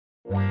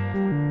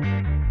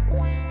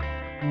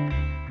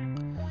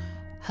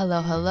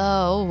Hello,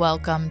 hello.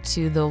 Welcome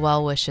to the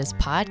Well Wishes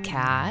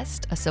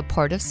podcast, a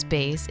supportive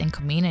space and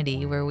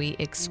community where we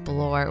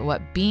explore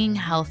what being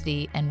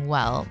healthy and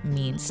well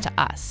means to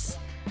us.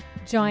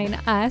 Join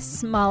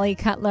us, Molly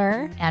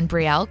Cutler, And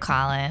Brielle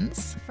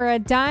Collins for a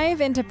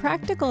dive into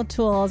practical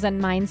tools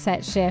and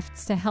mindset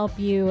shifts to help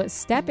you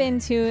step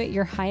into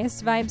your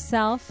highest vibe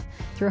self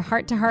through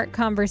heart-to-heart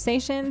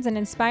conversations and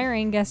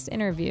inspiring guest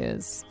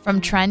interviews.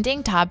 From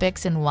trending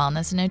topics in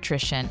wellness and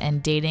nutrition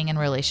and dating and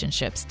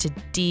relationships to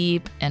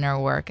deep inner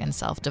work and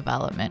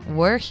self-development,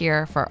 we're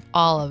here for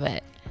all of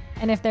it.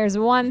 And if there's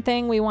one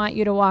thing we want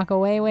you to walk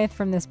away with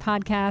from this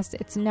podcast,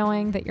 it's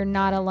knowing that you're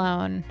not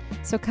alone.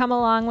 So come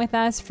along with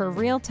us for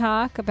real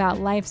talk about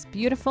life's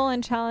beautiful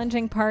and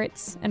challenging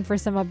parts and for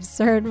some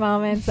absurd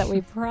moments that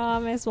we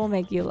promise will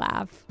make you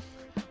laugh.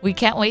 We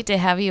can't wait to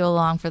have you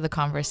along for the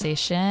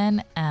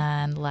conversation,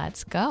 and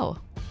let's go.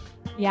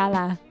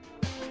 Yalla.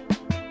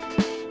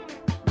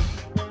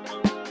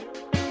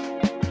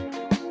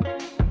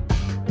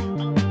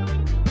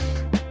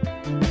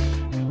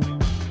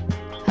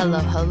 Hello,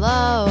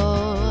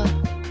 hello.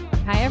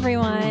 Hi,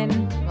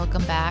 everyone.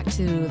 Welcome back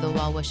to the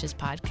Well Wishes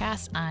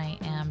podcast. I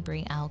am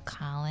Brielle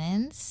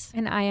Collins.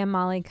 And I am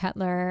Molly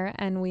Cutler,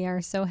 and we are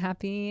so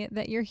happy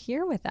that you're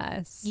here with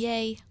us.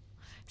 Yay.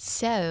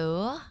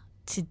 So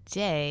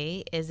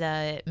today is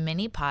a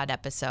mini pod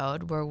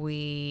episode where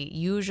we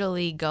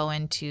usually go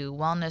into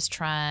wellness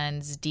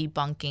trends,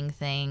 debunking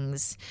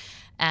things.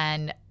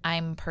 And I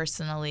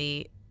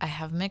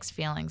have mixed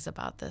feelings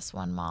about this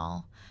one,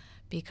 Moll,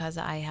 because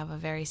I have a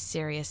very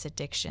serious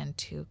addiction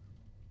to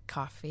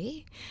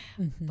coffee.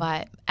 Mm-hmm.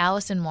 But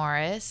Allison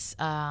Morris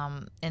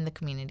in the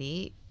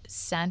community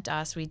sent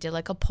us, we did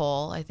like a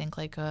poll, I think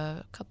like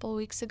a couple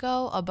weeks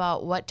ago,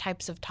 about what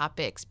types of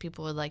topics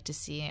people would like to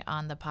see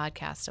on the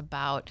podcast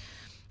about,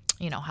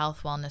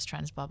 health, wellness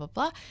trends, blah, blah,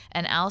 blah.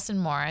 And Allison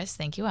Morris,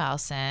 thank you,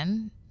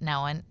 Allison,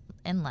 now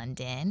in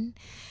London,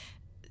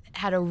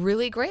 had a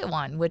really great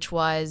one, which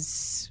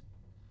was,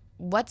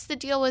 what's the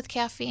deal with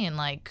caffeine?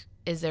 Like,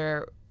 is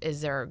there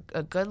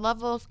a good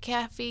level of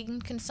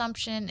caffeine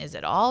consumption? Is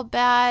it all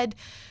bad?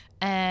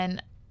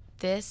 And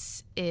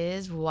this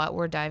is what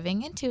we're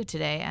diving into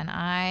today. And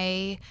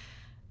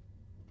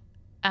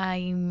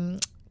I'm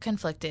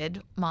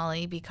conflicted,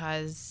 Molly,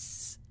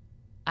 because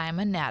I'm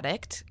an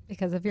addict.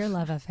 Because of your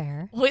love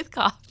affair. With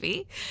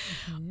coffee.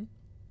 Mm-hmm.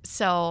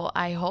 So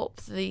I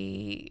hope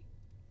the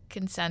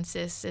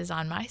consensus is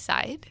on my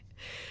side.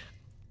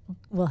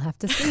 We'll have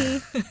to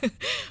see.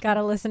 Got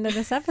to listen to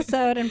this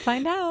episode and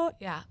find out.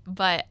 Yeah,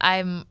 but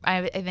I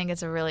think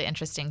it's a really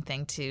interesting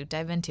thing to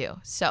dive into.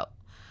 So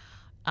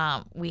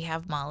we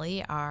have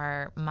Molly,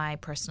 my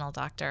personal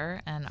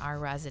doctor, and our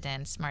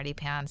resident Smarty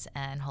Pants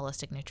and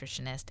holistic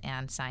nutritionist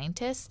and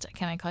scientist.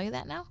 Can I call you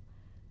that now?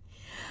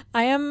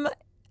 I am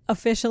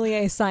officially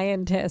a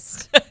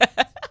scientist.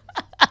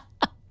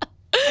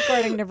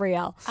 According to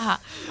Brielle.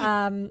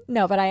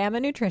 No, but I am a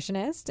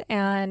nutritionist,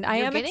 and I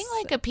am getting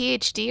like a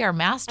PhD or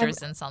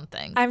master's in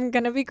something. I'm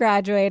going to be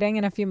graduating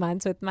in a few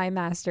months with my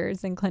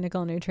master's in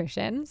clinical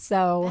nutrition.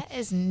 So that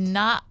is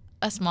not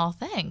a small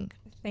thing.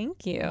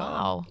 Thank you.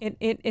 Wow.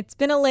 It's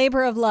been a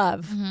labor of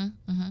love.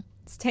 Mm-hmm, mm-hmm.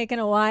 It's taken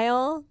a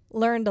while,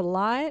 learned a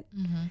lot,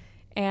 mm-hmm.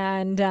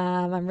 and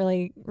I'm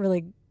really,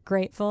 really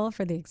grateful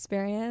for the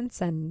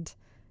experience and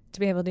to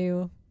be able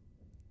to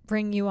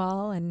bring you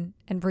all and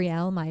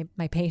Brielle,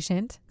 my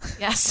patient.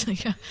 Yes.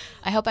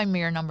 I hope I'm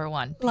your number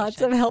one patient.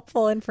 Lots of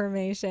helpful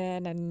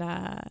information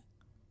and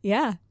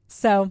yeah.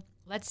 So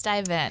let's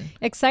dive in.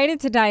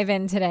 Excited to dive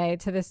in today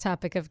to this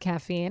topic of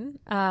caffeine.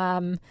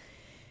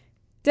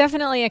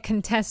 Definitely a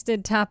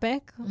contested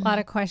topic. Mm-hmm. A lot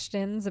of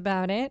questions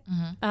about it.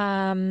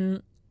 Mm-hmm.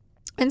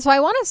 And so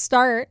I want to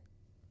start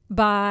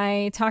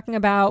by talking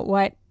about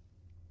what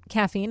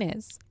caffeine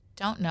is.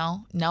 Don't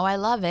know. No, I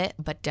love it,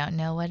 but don't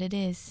know what it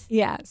is.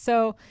 Yeah.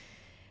 So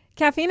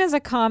caffeine is a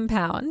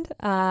compound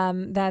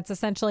that's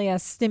essentially a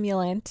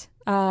stimulant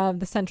of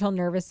the central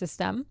nervous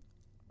system,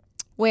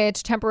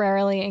 which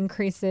temporarily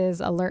increases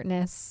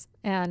alertness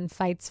and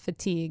fights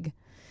fatigue.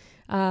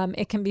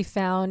 It can be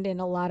found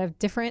in a lot of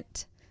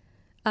different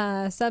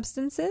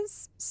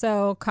substances.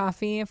 So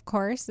coffee, of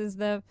course, is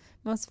the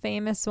most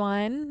famous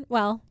one.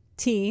 Well,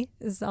 tea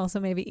is also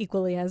maybe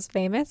equally as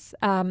famous,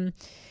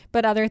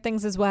 but other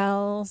things as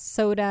well,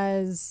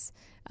 sodas,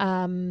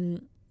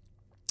 even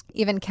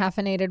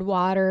caffeinated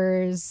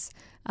waters,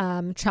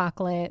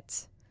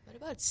 chocolate. What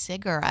about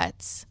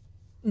cigarettes?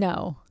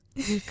 No.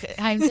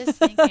 I'm just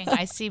thinking,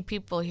 I see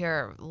people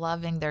here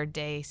loving their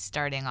day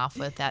starting off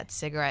with that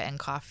cigarette and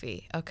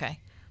coffee. Okay.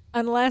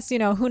 Unless,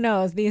 who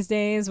knows, these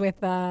days with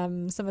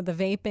some of the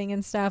vaping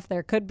and stuff,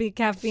 there could be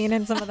caffeine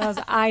in some of those.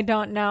 I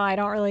don't know. I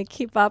don't really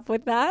keep up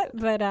with that,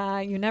 but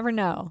you never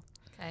know.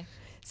 Okay.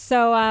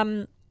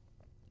 So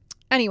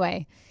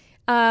anyway,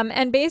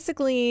 and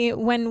basically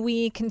when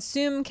we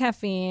consume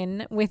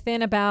caffeine,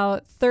 within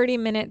about 30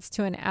 minutes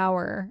to an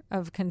hour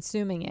of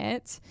consuming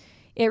it,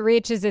 it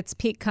reaches its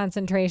peak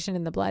concentration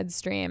in the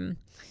bloodstream.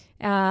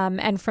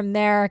 And from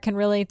there, can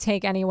really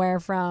take anywhere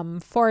from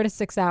 4 to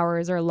 6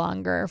 hours or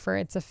longer for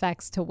its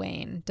effects to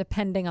wane,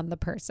 depending on the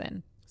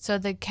person. So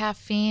the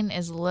caffeine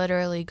is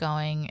literally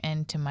going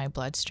into my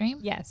bloodstream?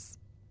 Yes.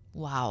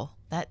 Wow.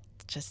 That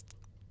just,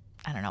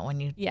 I don't know. When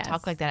you Yes.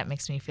 talk like that, it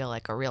makes me feel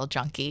like a real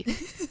junkie.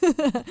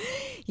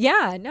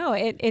 Yeah, no,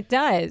 it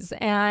does.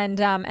 And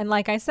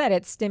like I said,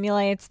 it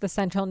stimulates the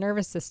central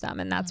nervous system.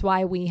 And that's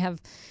why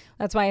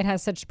that's why it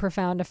has such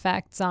profound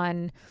effects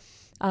on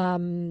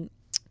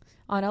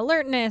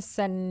alertness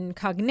and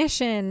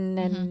cognition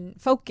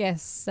and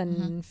focus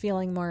and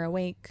feeling more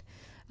awake,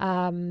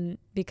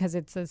 because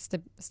it's a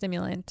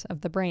stimulant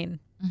of the brain,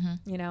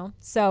 you know?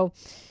 So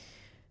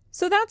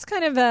that's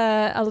kind of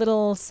a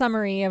little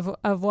summary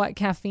of what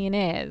caffeine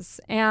is.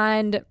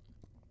 And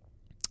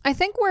I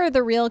think where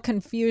the real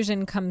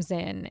confusion comes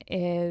in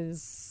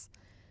is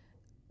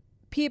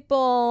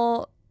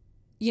people,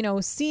 you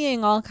know,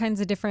 seeing all kinds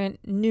of different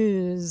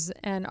news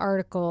and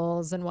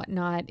articles and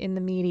whatnot in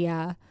the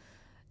media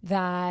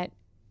that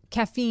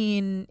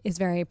caffeine is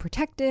very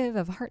protective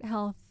of heart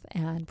health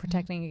and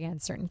protecting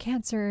against certain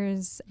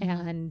cancers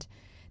and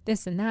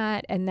this and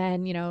that. And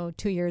then, you know,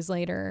 2 years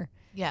later,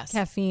 Yes.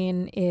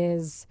 caffeine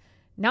is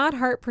not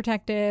heart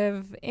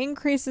protective,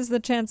 increases the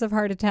chance of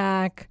heart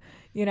attack,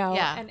 you know,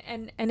 Yeah.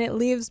 and it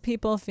leaves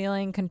people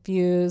feeling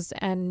confused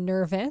and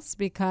nervous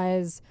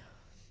because,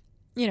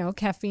 you know,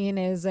 caffeine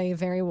is a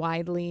very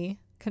widely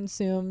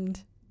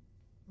consumed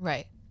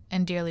Right.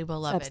 And dearly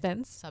beloved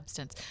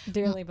substance.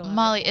 Dearly beloved.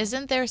 Molly,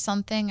 isn't there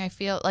something I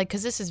feel like,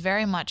 because this is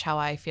very much how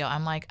I feel.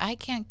 I'm like, I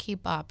can't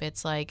keep up.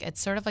 It's like, it's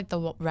sort of like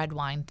the red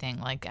wine thing.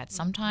 Like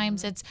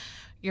sometimes it's,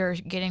 you're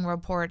getting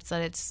reports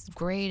that it's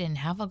great and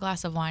have a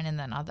glass of wine. And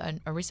then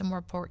a recent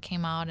report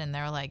came out and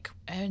they're like,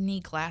 any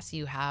glass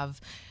you have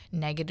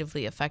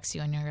negatively affects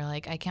you. And you're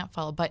like, I can't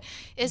follow. But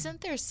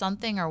isn't there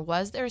something, or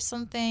was there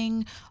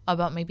something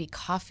about maybe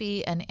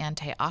coffee and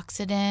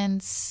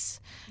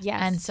antioxidants?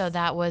 Yes. And so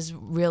that was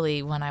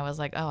really when I was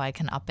like, oh, I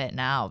can up it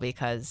now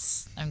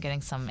because I'm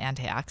getting some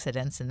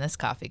antioxidants in this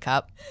coffee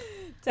cup.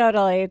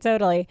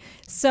 Totally.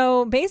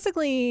 So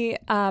basically,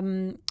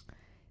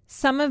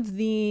 some of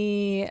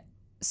the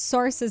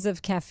sources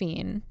of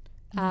caffeine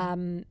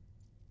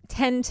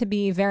tend to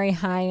be very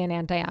high in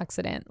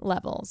antioxidant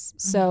levels.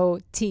 So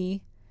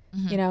tea,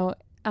 you know,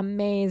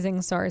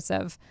 amazing source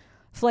of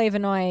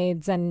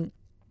flavonoids and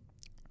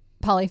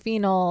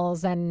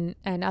polyphenols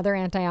and other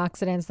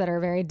antioxidants that are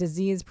very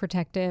disease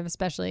protective,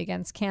 especially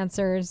against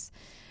cancers.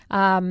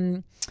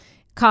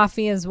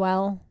 Coffee as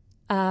well.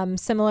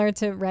 Similar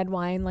to red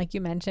wine, like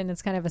you mentioned,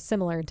 it's kind of a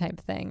similar type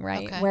thing,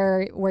 right? Okay.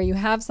 Where you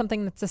have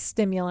something that's a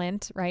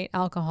stimulant, right?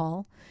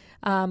 Alcohol,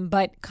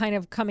 but kind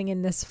of coming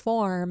in this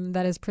form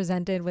that is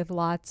presented with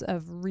lots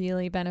of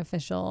really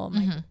beneficial,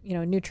 you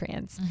know,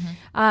 nutrients.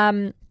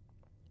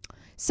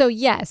 So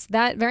yes,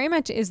 that very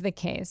much is the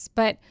case.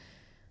 But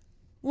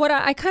what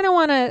I kind of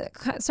want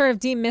to sort of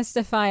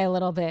demystify a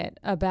little bit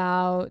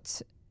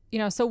about, you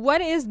know, so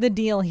what is the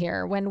deal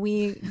here when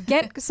we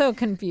get so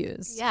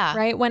confused? Yeah.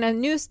 Right? When a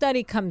new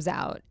study comes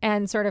out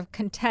and sort of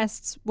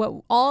contests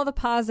what all the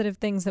positive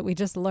things that we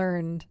just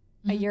learned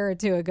a year or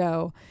two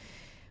ago,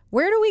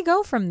 where do we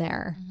go from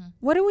there?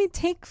 What do we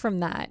take from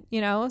that? You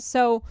know,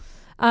 so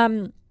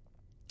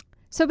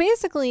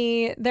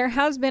basically there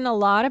has been a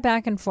lot of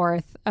back and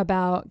forth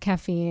about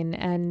caffeine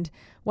and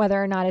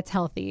whether or not it's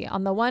healthy.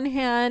 On the one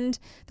hand,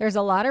 there's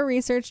a lot of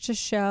research to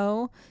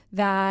show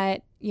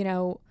that, you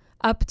know,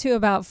 up to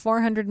about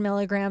 400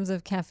 milligrams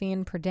of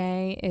caffeine per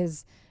day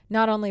is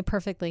not only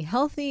perfectly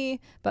healthy,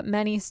 but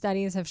many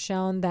studies have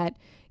shown that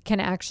it can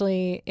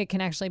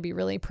actually be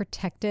really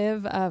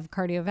protective of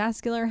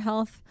cardiovascular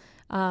health,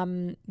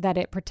 that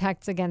it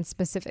protects against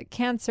specific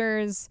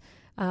cancers,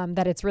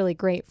 that it's really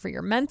great for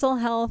your mental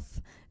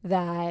health,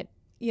 that,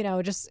 you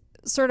know, just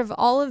sort of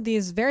all of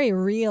these very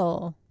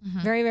real,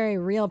 very, very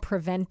real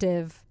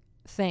preventive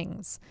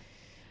things.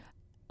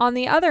 On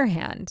the other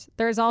hand,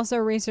 there's also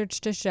research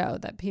to show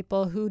that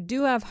people who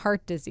do have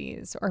heart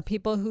disease or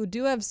people who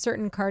do have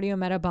certain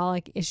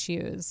cardiometabolic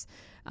issues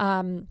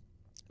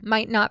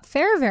might not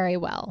fare very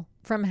well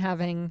from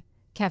having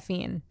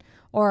caffeine,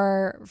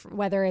 or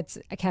whether it's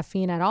a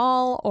caffeine at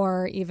all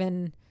or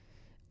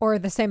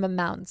the same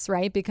amounts,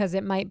 right? Because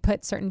it might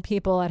put certain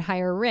people at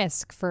higher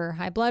risk for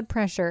high blood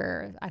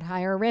pressure, at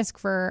higher risk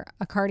for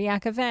a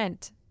cardiac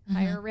event,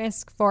 higher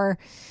risk for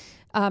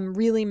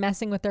really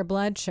messing with their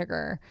blood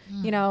sugar,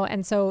 you know.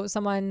 And so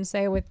someone,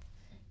 say with,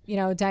 you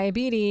know,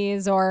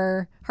 diabetes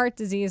or heart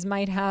disease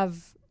might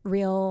have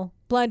real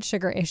blood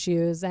sugar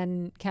issues,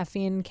 and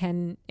caffeine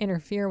can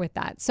interfere with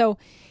that. So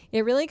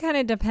it really kind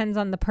of depends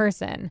on the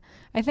person.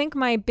 I think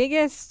I'm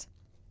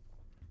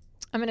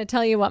going to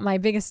tell you what my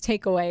biggest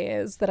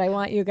takeaway is that I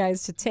want you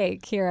guys to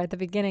take here at the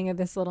beginning of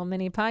this little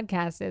mini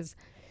podcast is,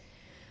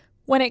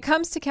 when it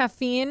comes to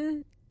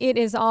caffeine, it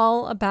is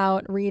all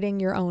about reading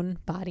your own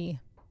body.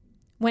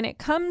 When it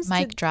comes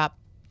Mic drop.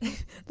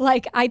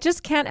 Like, I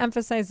just can't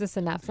emphasize this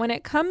enough. When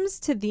it comes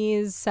to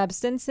these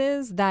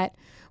substances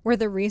where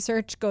the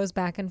research goes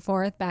back and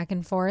forth,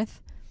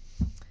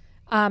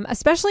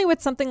 especially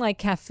with something like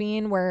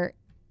caffeine where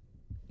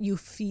you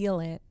feel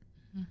it,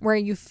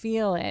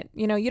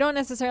 you know, you don't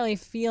necessarily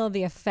feel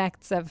the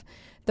effects of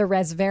the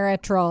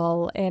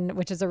resveratrol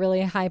which is a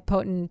really high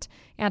potent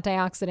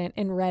antioxidant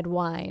in red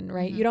wine,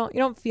 right? You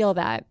don't feel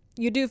that.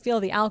 You do feel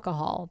the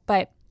alcohol,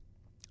 but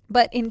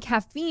in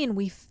caffeine,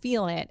 we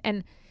feel it.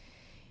 And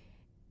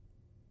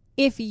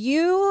if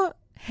you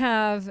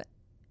have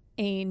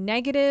a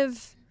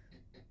negative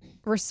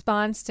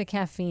response to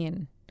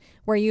caffeine,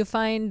 where you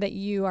find that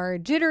you are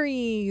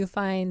jittery, you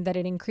find that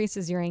it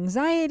increases your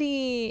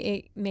anxiety,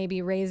 it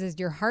maybe raises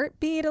your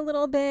heartbeat a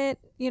little bit,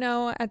 you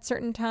know, at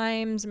certain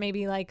times,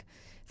 maybe like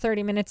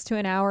 30 minutes to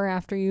an hour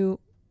after you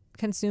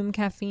consume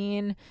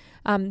caffeine,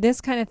 this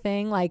kind of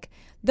thing, like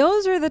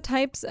those are the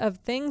types of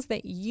things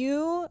that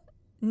you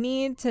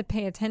need to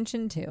pay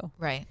attention to.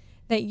 Right.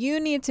 That you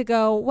need to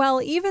go,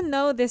 well, even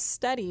though this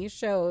study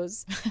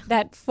shows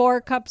that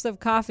 4 cups of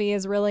coffee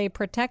is really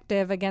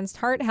protective against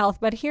heart health,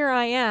 but here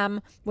I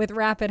am with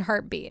rapid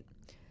heartbeat.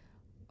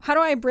 How do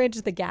I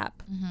bridge the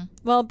gap?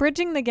 Well,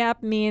 bridging the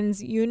gap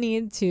means you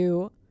need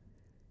to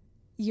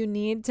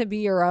be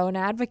your own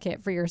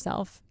advocate for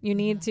yourself. You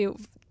need to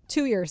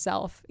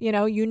yourself, you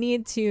know, you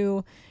need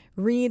to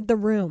read the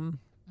room,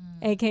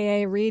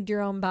 AKA read your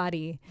own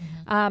body.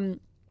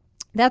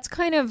 That's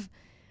kind of,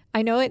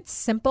 I know it's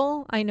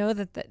simple. I know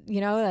that, you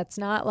know, that's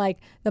not like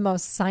the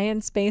most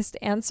science-based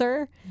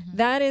answer.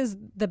 That is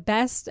the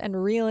best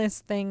and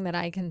realest thing that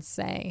I can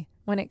say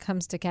when it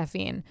comes to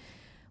caffeine.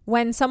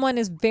 When someone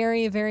is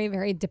very, very,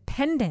 very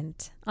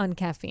dependent on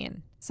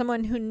caffeine,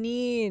 someone who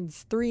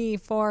needs 3,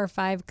 4,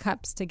 5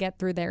 cups to get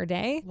through their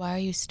day. Why are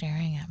you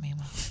staring at me,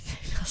 Mom? I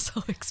feel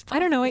so exposed. I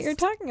don't know what you're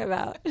talking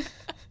about.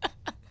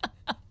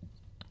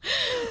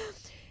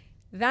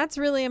 That's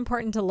really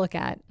important to look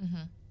at.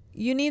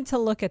 You need to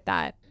look at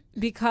that.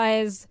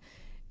 Because,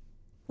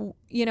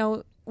 you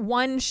know,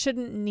 one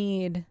shouldn't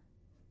need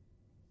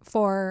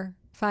 4,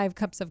 5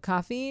 cups of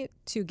coffee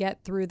to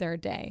get through their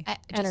day.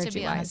 Just to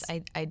be honest,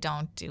 I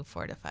don't do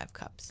 4 to 5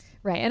 cups.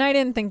 Right. And I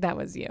didn't think that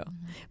was you.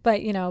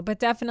 But, you know, but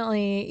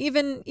definitely,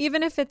 even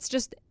if it's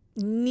just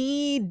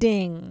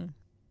needing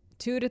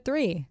 2 to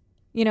 3,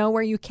 you know,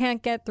 where you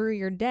can't get through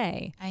your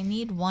day. I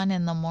need 1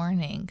 in the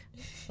morning.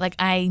 Like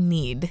I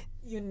need.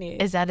 You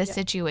need. Is that a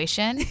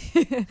situation?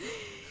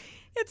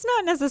 It's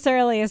not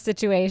necessarily a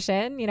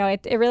situation, you know,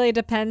 it really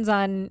depends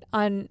on,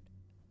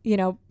 you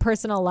know,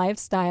 personal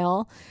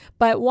lifestyle.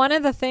 But one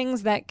of the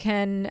things that's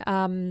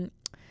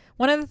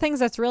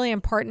really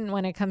important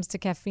when it comes to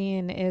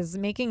caffeine is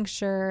making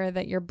sure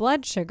that your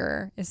blood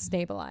sugar is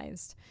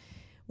stabilized.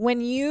 When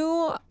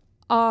you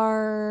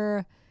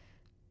kind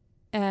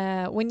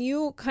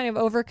of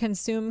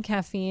overconsume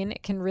caffeine,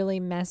 it can really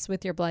mess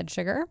with your blood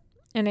sugar,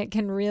 and it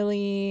can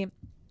really,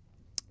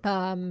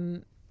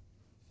 and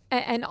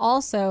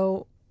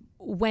also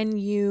when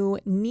you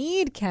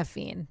need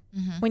caffeine,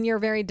 when you're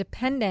very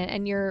dependent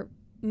and you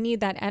need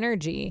that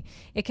energy,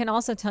 it can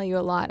also tell you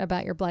a lot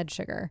about your blood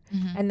sugar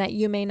and that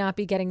you may not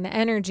be getting the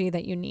energy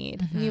that you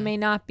need. You may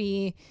not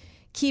be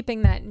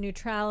keeping that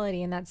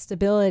neutrality and that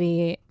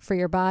stability for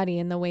your body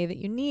in the way that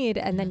you need.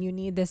 And then you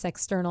need this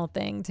external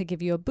thing to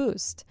give you a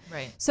boost.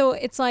 Right. So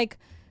it's like,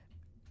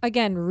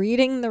 again,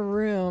 reading the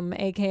room,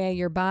 AKA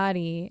your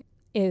body,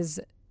 is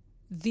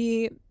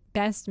the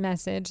best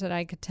message that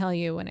I could tell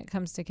you when it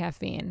comes to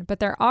caffeine.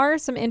 But there are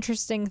some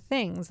interesting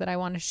things that I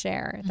want to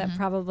share that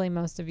probably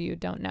most of you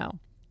don't know.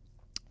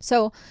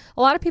 So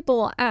a lot of people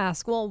will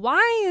ask, well,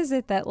 why is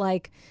it that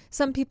like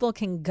some people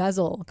can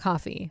guzzle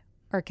coffee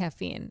or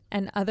caffeine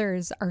and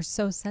others are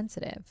so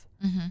sensitive?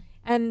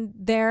 And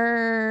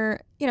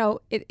you know,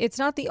 it's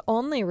not the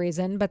only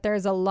reason, but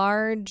there's a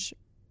large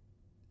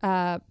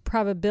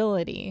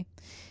probability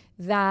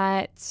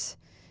that,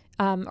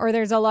 or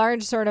there's a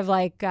large sort of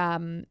like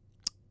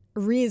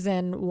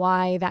reason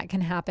why that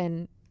can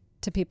happen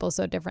to people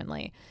so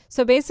differently.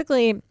 So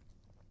basically,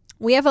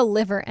 we have a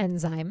liver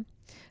enzyme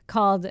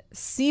called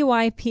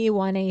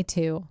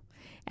CYP1A2.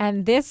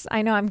 And this,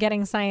 I know I'm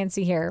getting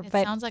sciencey here,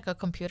 but sounds like a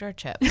computer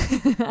chip.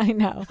 I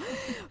know,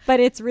 but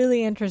it's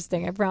really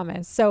interesting, I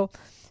promise. So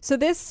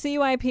this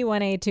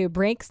CYP1A2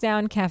 breaks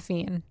down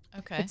caffeine.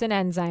 Okay. It's an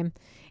enzyme,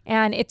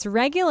 and it's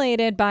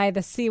regulated by the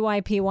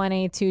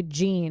CYP1A2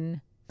 gene.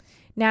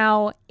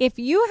 Now, if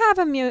you have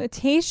a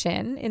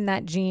mutation in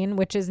that gene,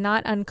 which is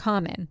not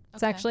uncommon,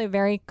 it's actually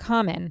very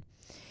common,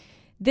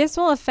 this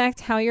will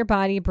affect how your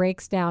body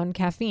breaks down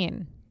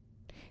caffeine.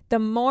 The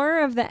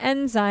more of the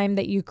enzyme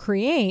that you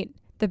create,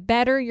 the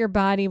better your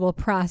body will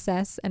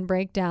process and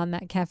break down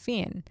that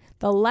caffeine.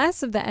 The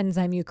less of the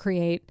enzyme you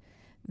create,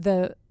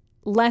 the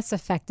less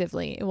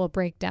effectively it will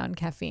break down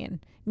caffeine,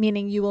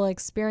 meaning you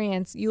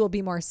will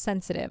be more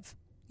sensitive.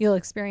 You'll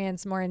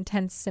experience more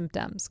intense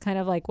symptoms, kind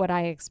of like what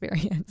I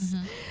experience.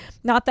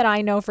 Not that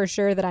I know for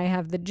sure that I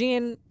have the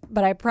gene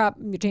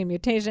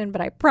mutation,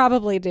 but I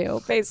probably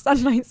do based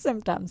on my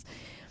symptoms.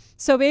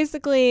 So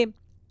basically,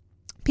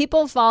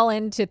 People fall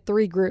into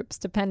 3 groups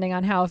depending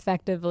on how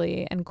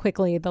effectively and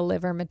quickly the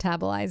liver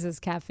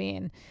metabolizes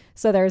caffeine.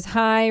 So there's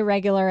high,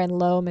 regular, and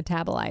low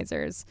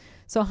metabolizers.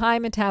 So high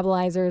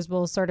metabolizers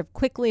will sort of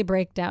quickly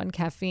break down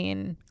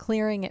caffeine,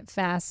 clearing it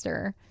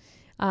faster,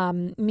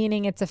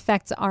 meaning its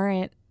effects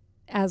aren't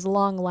as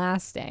long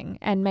lasting,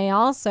 and may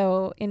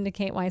also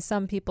indicate why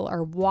some people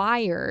are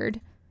wired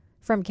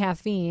from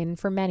caffeine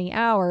for many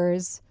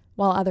hours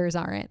while others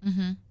aren't.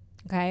 Mm-hmm.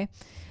 Okay.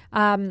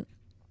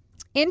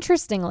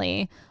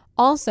 Interestingly,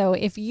 also,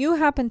 if you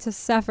happen to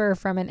suffer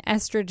from an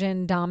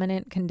estrogen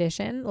dominant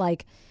condition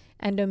like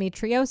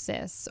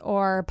endometriosis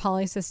or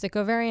polycystic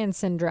ovarian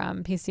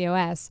syndrome,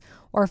 PCOS,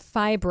 or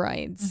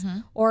fibroids,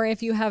 or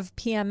if you have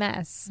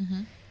PMS,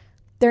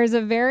 there's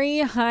a very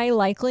high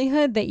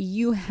likelihood that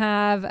you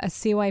have a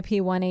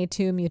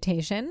CYP1A2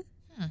 mutation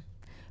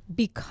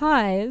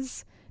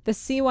because the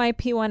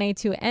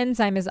CYP1A2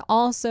 enzyme is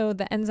also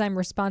the enzyme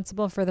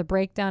responsible for the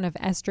breakdown of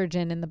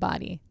estrogen in the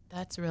body.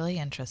 That's really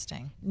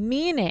interesting.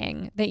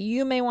 Meaning that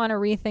you may want to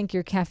rethink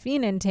your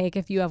caffeine intake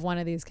if you have one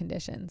of these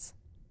conditions.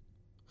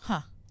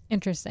 Huh.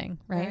 Interesting,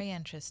 right? Very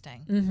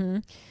interesting. Mm-hmm.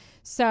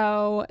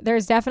 So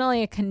there's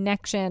definitely a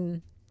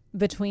connection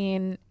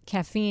between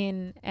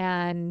caffeine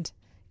and,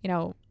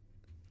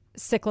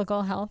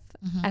 cyclical health,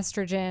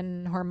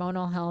 estrogen,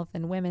 hormonal health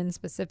in women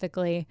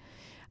specifically.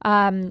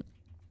 Also,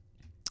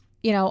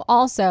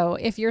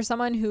 if you're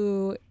someone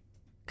who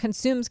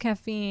consumes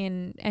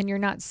caffeine and you're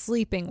not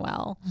sleeping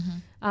well,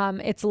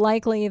 it's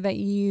likely that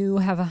you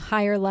have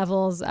higher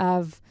levels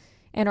of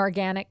an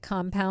organic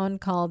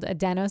compound called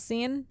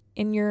adenosine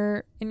in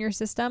your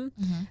system.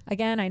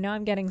 Again, I know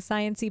I'm getting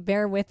sciencey,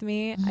 bear with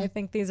me. I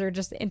think these are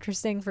just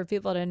interesting for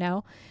people to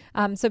know.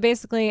 So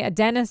basically,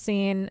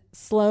 adenosine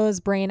slows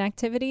brain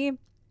activity,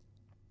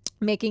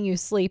 making you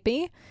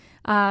sleepy.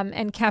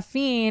 And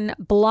caffeine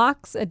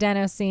blocks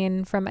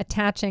adenosine from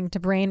attaching to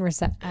brain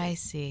receptors. I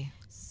see.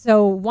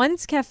 So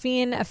once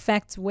caffeine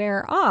effects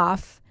wear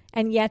off,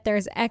 and yet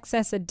there's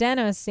excess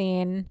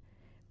adenosine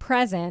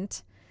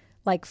present,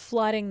 like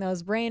flooding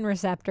those brain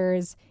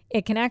receptors,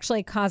 it can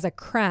actually cause a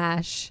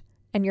crash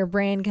and your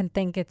brain can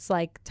think it's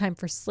like time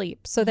for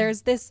sleep. So that's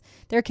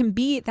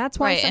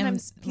why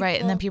sometimes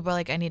and then people are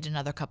like, I need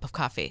another cup of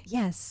coffee.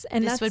 Yes.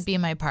 And this would be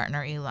my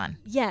partner, Elon.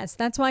 Yes.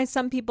 That's why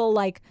some people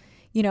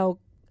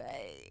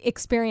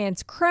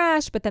experience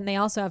crash, but then they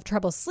also have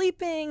trouble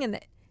sleeping. And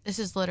this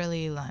is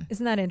literally Elon.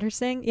 Isn't that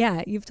interesting?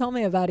 Yeah, you've told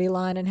me about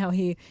Elon and how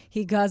he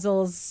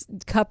guzzles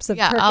cups of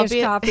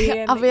Turkish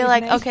coffee. I'll be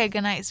like, okay,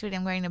 good night, sweetie.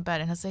 I'm going to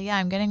bed, and he'll say, yeah,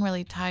 I'm getting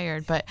really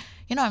tired, but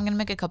I'm going to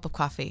make a cup of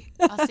coffee.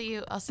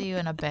 I'll see you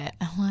in a bit.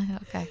 I'm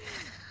like, okay.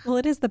 Well,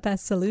 it is the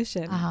best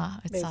solution.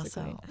 It's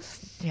basically.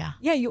 Also, yeah.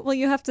 Yeah.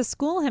 You have to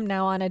school him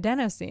now on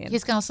adenosine.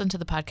 He's going to listen to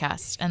the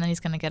podcast, and then he's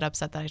going to get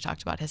upset that I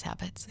talked about his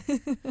habits.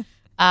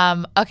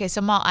 Okay, so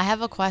Mal, I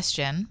have a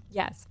question.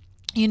 Yes.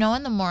 In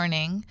the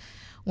morning,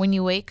 when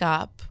you wake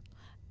up,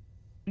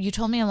 you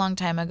told me a long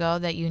time ago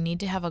that you need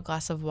to have a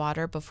glass of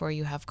water before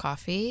you have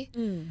coffee.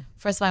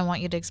 First of all, I want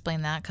you to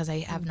explain that because I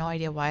have no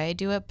idea why I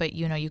do it, but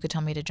you could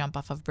tell me to jump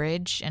off a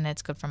bridge and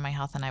it's good for my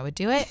health and I would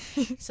do it.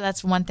 So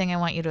that's one thing I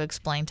want you to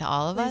explain to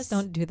all of us.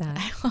 Don't do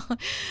that.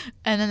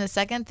 And then the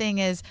second thing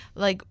is,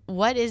 like,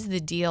 what is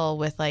the deal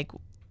with like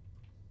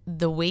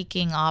the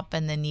waking up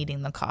and then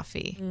needing the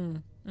coffee?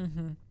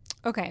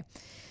 Okay.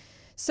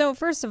 So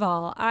first of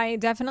all, I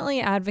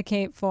definitely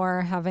advocate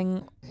for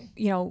having,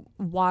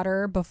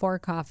 water before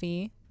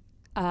coffee,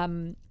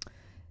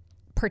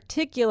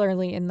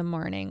 particularly in the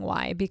morning.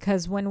 Why?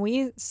 Because when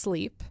we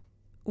sleep,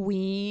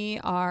 we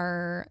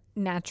are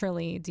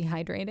naturally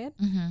dehydrated.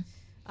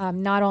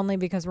 Not only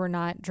because we're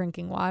not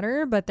drinking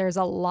water, but there's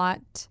a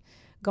lot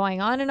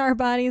going on in our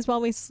bodies while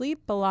we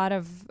sleep, a lot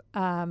of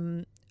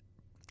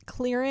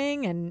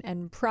clearing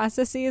and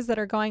processes that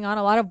are going on,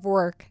 a lot of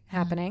work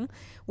happening.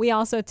 We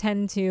also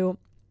tend to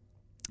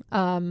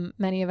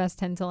many of us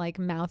tend to like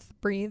mouth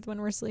breathe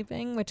when we're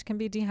sleeping, which can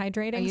be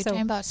dehydrating. Are you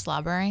talking about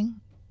slobbering?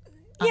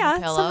 Yeah,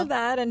 some of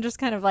that, and just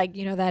kind of like,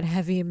 that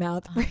heavy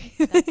mouth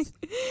breathing.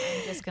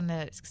 I'm just going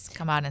to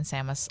come out and say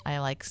I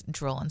like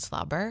drool and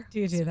slobber.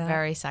 Do you do that?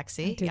 Very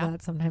sexy. I do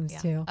that sometimes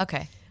too.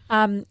 Okay.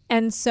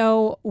 And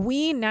so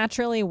we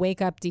naturally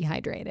wake up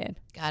dehydrated.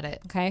 Got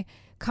it. Okay.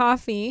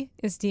 Coffee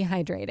is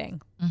dehydrating.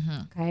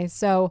 Okay.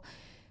 So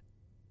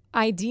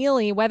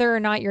ideally, whether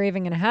or not you're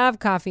even going to have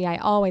coffee, I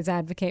always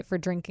advocate for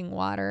drinking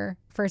water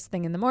first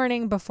thing in the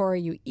morning before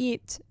you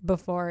eat,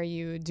 before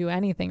you do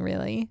anything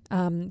really,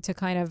 to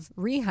kind of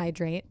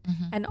rehydrate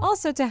and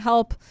also to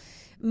help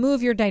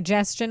move your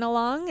digestion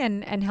along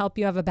and help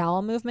you have a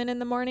bowel movement in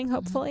the morning,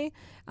 hopefully.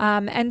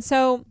 And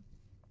so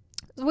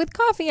with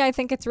coffee, I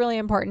think it's really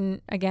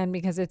important, again,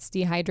 because it's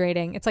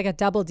dehydrating. It's like a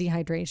double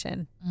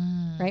dehydration,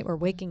 right? We're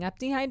waking up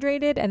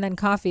dehydrated and then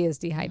coffee is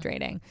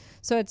dehydrating.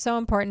 So it's so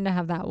important to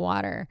have that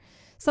water.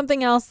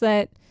 Something else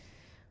that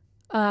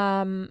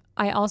I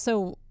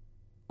also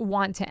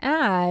want to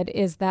add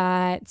is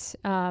that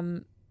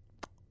I'll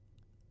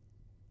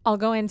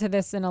go into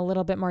this in a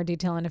little bit more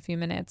detail in a few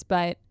minutes,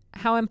 but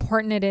how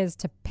important it is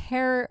to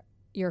pair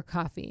your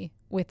coffee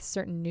with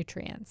certain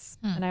nutrients.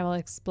 And I will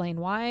explain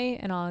why,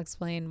 and I'll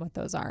explain what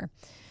those are.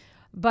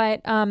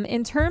 But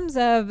in terms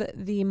of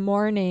the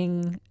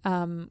morning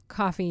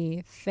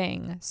coffee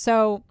thing,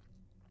 so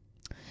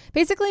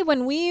basically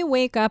when we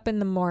wake up in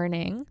the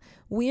morning,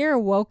 we are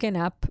woken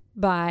up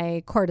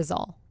by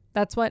cortisol.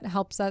 That's what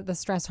helps the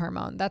stress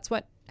hormone. That's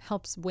what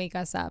helps wake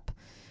us up.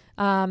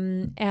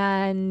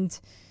 And,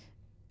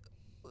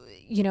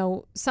 you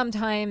know,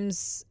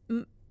 sometimes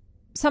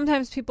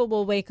people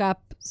will wake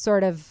up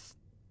sort of,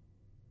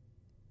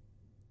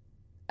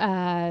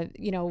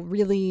 you know,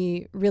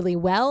 really, really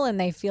well, and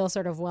they feel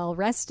sort of well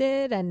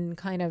rested and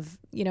kind of,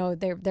 you know,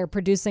 they're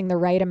producing the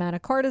right amount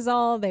of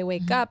cortisol. They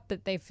wake up,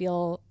 but they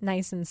feel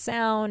nice and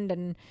sound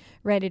and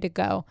ready to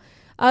go.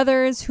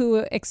 Others who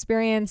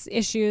experience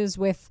issues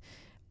with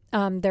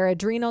their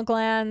adrenal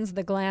glands,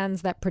 the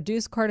glands that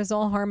produce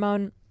cortisol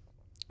hormone,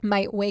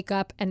 might wake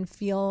up and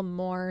feel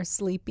more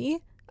sleepy.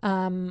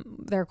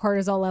 Their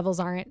cortisol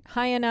levels aren't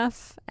high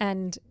enough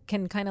and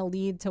can kind of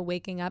lead to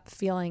waking up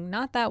feeling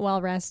not that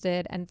well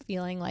rested and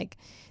feeling like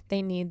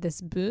they need this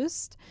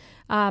boost.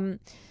 I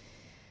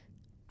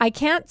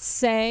can't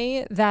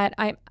say that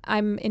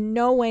I'm in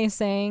no way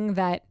saying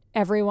that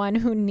everyone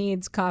who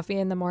needs coffee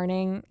in the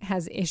morning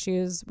has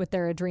issues with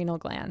their adrenal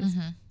glands.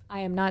 I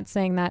am not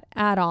saying that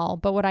at all.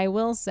 But what I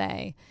will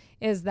say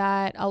is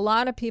that a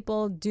lot of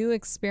people do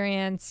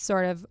experience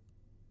sort of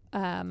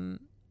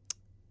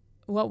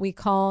what we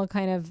call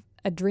kind of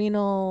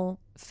adrenal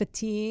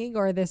fatigue,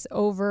 or this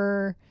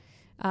over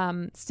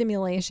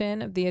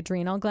stimulation of the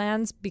adrenal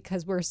glands,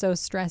 because we're so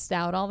stressed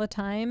out all the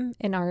time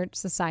in our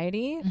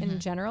society in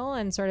general.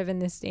 And sort of in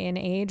this day and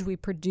age, we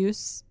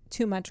produce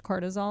too much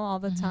cortisol all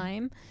the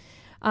time.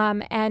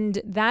 And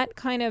that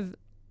kind of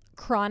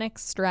chronic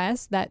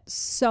stress that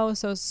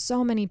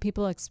so many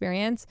people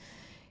experience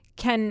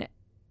can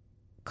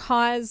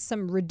cause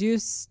some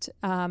reduced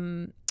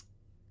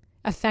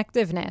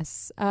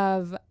effectiveness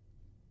of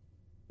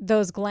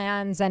those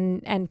glands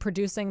and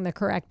producing the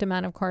correct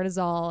amount of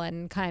cortisol,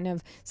 and kind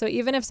of, so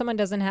even if someone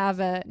doesn't have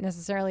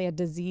necessarily a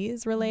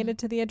disease related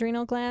to the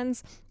adrenal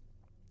glands,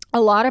 a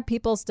lot of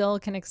people still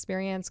can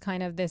experience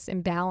kind of this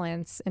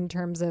imbalance in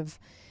terms of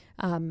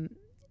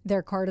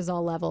their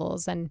cortisol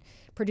levels and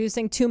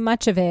producing too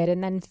much of it,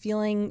 and then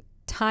feeling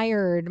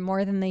tired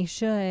more than they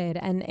should.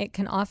 And it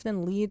can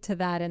often lead to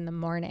that in the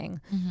morning.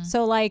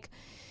 So like,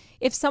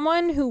 if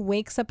someone who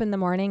wakes up in the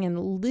morning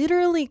and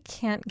literally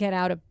can't get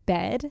out of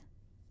bed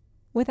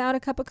without a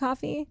cup of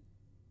coffee,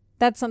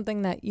 that's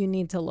something that you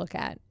need to look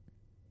at.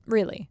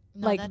 Really.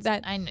 No, like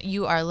that.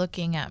 You are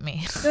looking at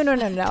me. No.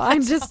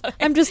 I'm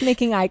just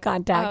making eye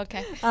contact. Oh,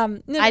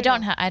 okay. No, I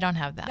don't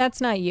have that.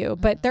 That's not you,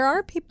 but there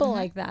are people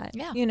like that,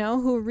 Yeah. you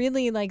know, who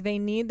really like, they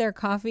need their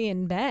coffee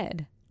in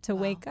bed to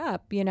wake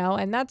up, you know,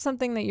 and that's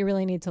something that you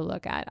really need to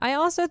look at. I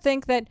also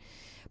think that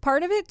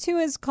part of it too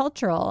is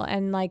cultural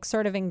and like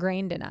sort of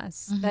ingrained in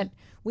us that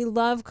we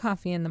love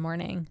coffee in the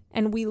morning,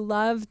 and we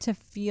love to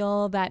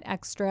feel that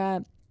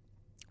extra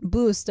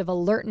boost of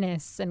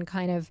alertness and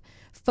kind of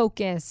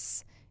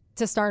focus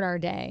to start our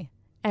day.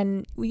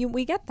 And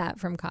we get that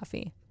from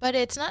coffee. But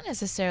it's not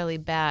necessarily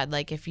bad.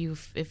 Like if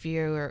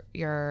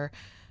you're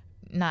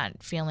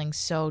not feeling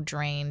so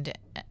drained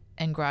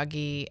and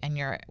groggy and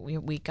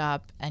you wake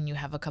up and you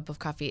have a cup of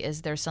coffee,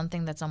 is there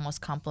something that's almost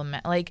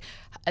complement? Like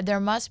there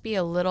must be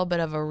a little bit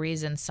of a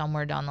reason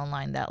somewhere down the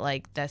line that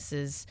like this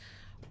is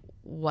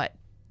what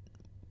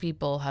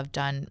people have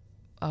done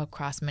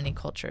across many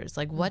cultures.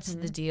 Like what's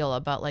the deal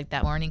about like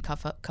that morning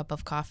cup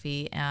of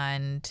coffee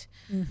and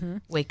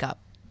wake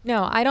up?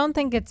 No, I don't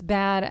think it's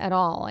bad at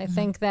all. I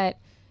think that,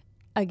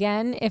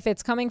 again, if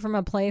it's coming from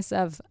a place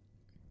of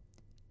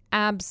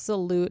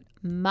absolute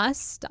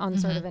must on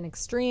sort of an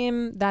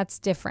extreme, that's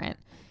different.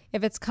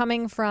 If it's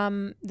coming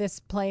from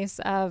this place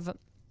of,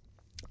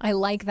 I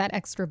like that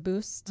extra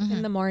boost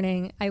in the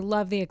morning. I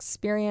love the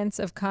experience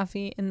of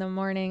coffee in the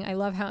morning. I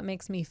love how it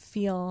makes me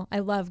feel. I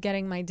love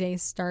getting my day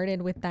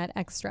started with that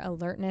extra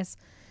alertness.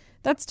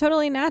 That's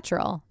totally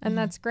natural, and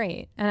that's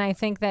great. And I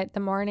think that the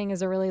morning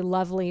is a really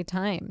lovely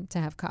time to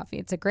have coffee.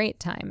 It's a great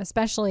time,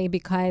 especially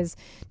because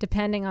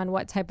depending on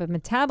what type of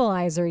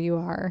metabolizer you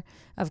are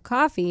of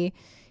coffee,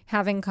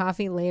 having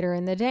coffee later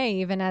in the day,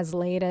 even as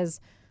late as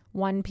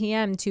 1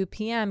 p.m., 2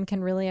 p.m.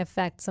 can really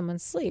affect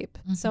someone's sleep.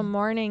 So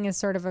morning is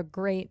sort of a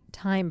great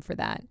time for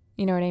that.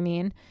 You know what I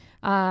mean?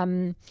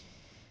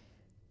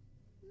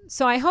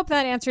 So I hope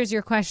that answers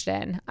your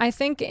question. I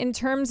think in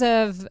terms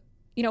of,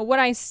 you know, what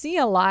I see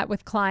a lot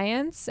with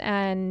clients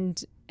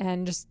and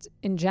just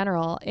in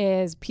general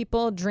is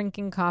people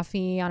drinking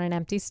coffee on an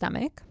empty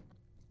stomach.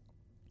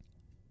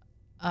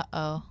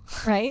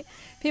 Right?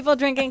 People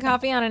drinking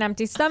coffee on an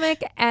empty stomach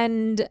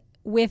and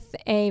with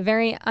a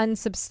very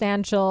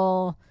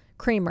unsubstantial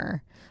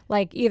creamer,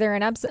 like either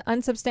an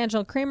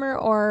unsubstantial creamer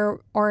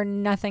or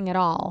nothing at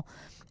all.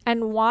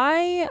 And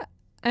why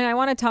I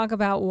want to talk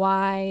about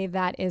why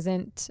that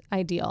isn't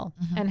ideal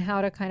and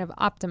how to kind of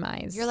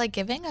optimize. You're like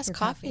giving us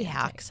coffee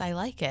hacks. I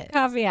like it.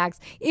 Coffee hacks.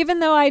 Even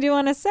though I do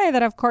want to say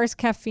that, of course,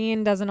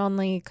 caffeine doesn't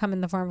only come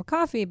in the form of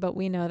coffee, but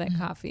we know that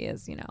coffee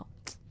is,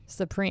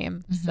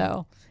 supreme.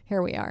 So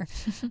here we are.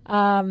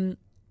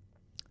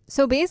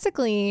 So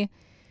basically,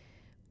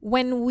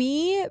 when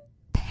we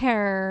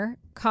pair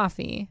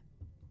coffee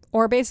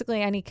or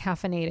basically any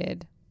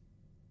caffeinated,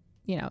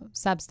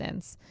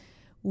 substance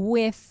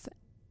with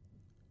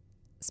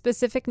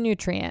specific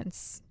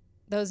nutrients,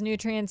 those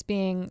nutrients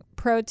being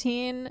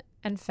protein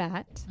and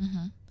fat.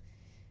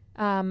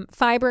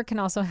 Fiber can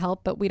also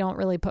help, but we don't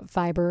really put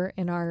fiber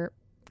in our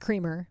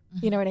creamer.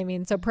 You know what I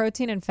mean? So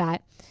protein and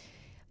fat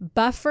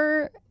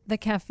buffer the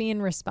caffeine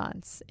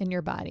response in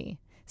your body.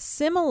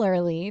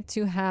 Similarly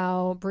to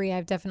how, Brie,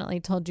 I've definitely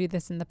told you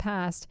this in the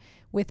past,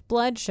 with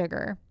blood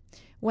sugar,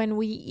 when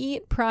we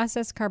eat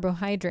processed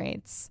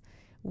carbohydrates,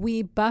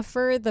 we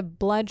buffer the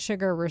blood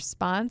sugar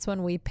response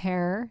when we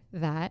pair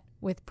that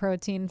with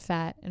protein,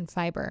 fat, and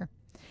fiber.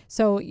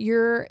 So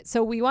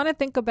we want to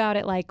think about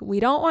it like we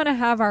don't want to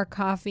have our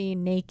coffee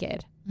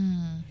naked.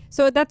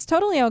 So that's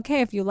totally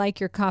okay if you like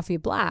your coffee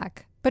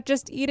black, but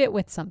just eat it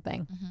with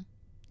something.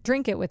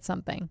 Drink it with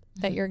something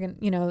that you're going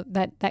to,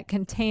 that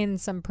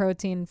contains some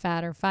protein,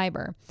 fat, or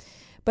fiber.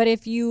 But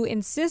if you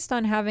insist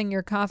on having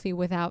your coffee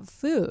without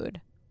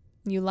food,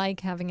 you like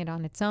having it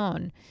on its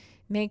own,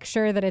 make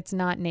sure that it's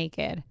not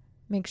naked.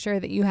 Make sure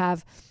that you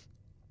have,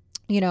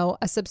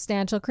 a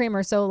substantial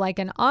creamer. So like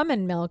an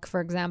almond milk, for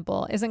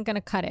example, isn't going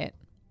to cut it.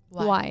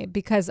 Why?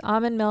 Because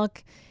almond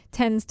milk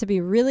tends to be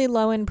really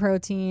low in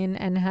protein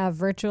and have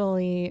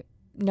virtually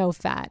no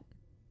fat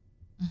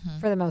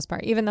for the most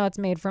part, even though it's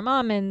made from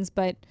almonds,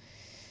 but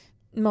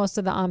most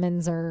of the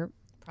almonds are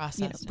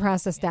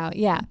processed out.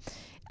 Yeah.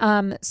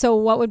 So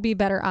what would be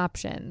better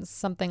options?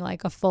 Something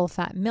like a full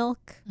fat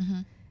milk,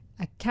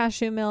 a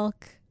cashew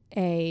milk,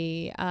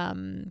 a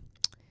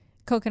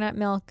coconut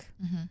milk,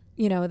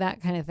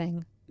 that kind of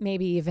thing.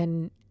 Maybe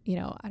even,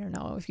 I don't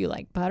know if you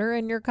like butter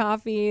in your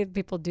coffee.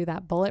 People do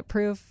that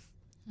bulletproof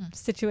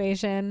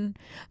situation,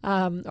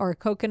 or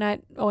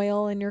coconut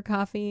oil in your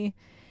coffee,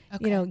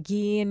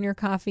 ghee in your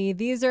coffee.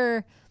 These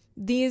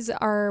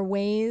are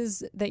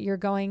ways that you're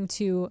going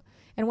to,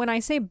 and when I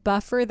say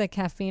buffer the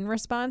caffeine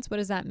response, what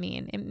does that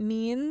mean? It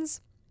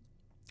means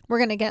we're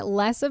going to get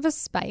less of a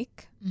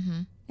spike,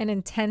 an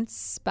intense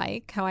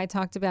spike, how I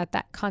talked about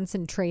that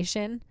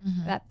concentration,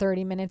 that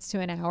 30 minutes to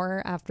an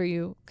hour after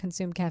you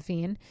consume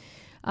caffeine.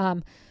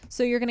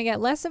 So you're going to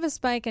get less of a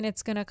spike, and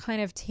it's going to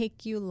kind of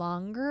take you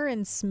longer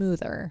and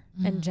smoother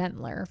and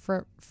gentler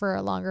for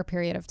a longer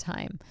period of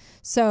time.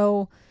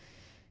 So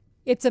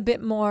it's a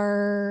bit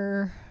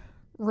more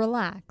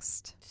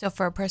relaxed. So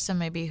for a person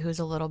maybe who's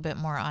a little bit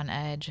more on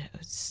edge, who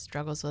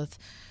struggles with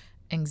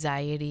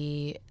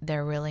anxiety,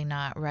 they're really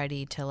not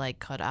ready to like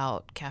cut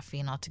out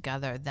caffeine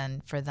altogether,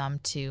 then for them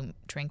to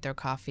drink their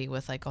coffee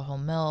with like a whole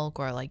milk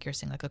or like you're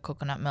saying like a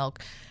coconut milk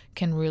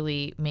can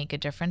really make a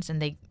difference.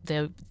 And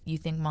you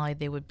think, Molly,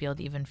 they would be able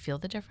to even feel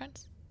the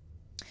difference?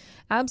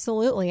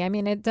 Absolutely. I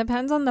mean, it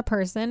depends on the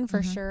person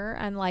for sure,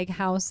 and like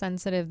how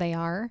sensitive they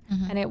are.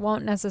 And it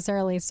won't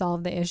necessarily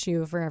solve the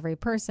issue for every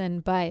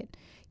person, but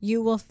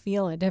you will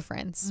feel a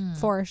difference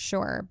for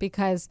sure.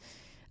 Because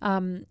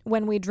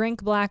when we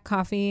drink black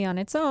coffee on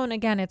its own,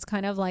 again, it's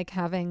kind of like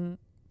having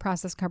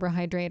processed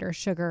carbohydrate or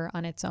sugar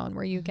on its own,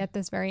 where you get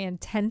this very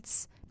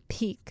intense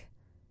peak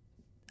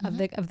of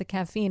the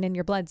caffeine in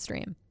your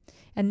bloodstream.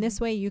 And this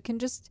way you can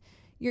just,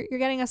 you're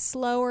getting a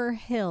slower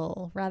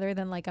hill rather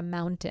than like a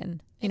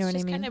mountain. You know what I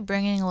mean? It's kind of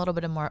bringing a little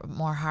bit of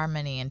more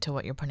harmony into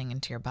what you're putting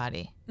into your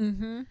body.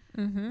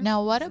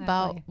 Now, what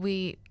about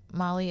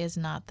Molly is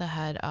not the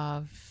head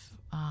of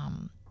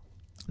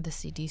the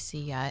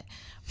CDC yet,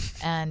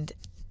 and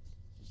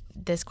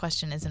this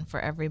question isn't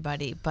for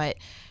everybody, but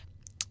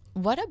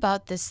what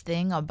about this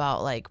thing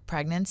about like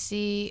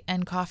pregnancy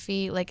and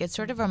coffee? Like it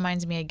sort of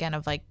reminds me again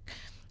of like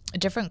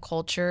different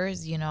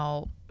cultures,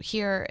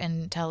 here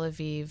in Tel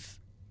Aviv,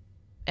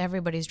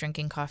 everybody's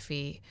drinking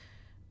coffee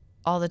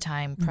all the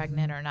time,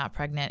 pregnant or not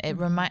pregnant. It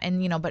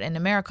but in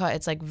America,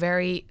 it's like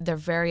they're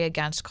very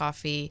against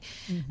coffee.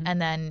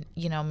 And then,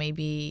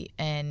 maybe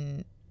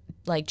in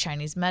like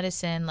Chinese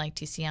medicine, like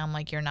TCM,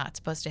 like you're not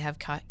supposed to have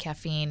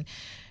caffeine.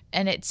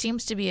 And it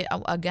seems to be,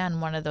 again,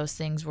 one of those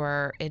things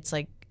where it's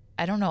like,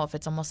 I don't know if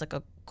it's almost like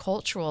a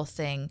cultural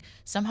thing.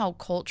 Somehow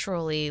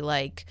culturally,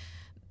 like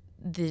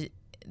the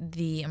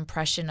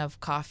impression of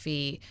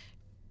coffee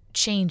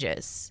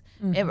changes.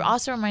 It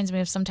also reminds me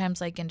of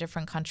sometimes like in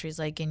different countries,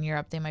 like in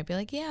Europe, they might be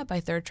like, yeah, by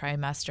third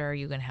trimester,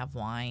 you can have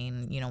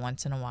wine,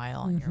 once in a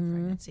while in your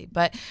pregnancy.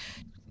 But,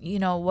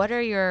 what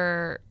are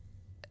your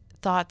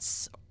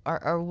thoughts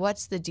or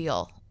what's the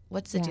deal?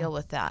 What's the deal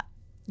with that?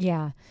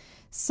 Yeah.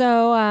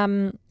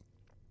 So,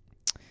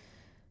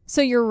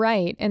 so you're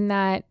right in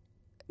that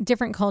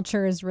different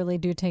cultures really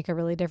do take a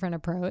really different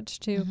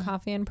approach to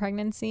coffee and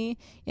pregnancy.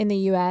 In the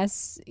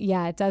U.S.,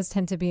 it does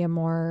tend to be a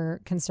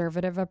more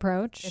conservative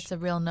approach. It's a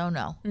real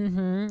no-no.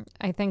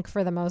 I think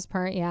for the most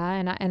part,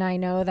 and I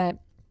know that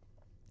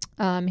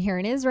here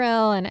in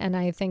Israel and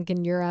I think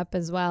in Europe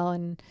as well.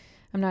 And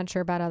I'm not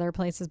sure about other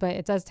places, but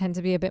it does tend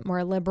to be a bit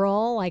more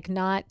liberal, like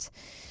not.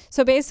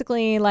 So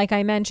basically, like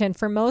I mentioned,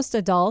 for most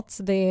adults,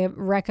 they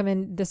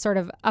recommend the sort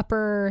of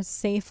upper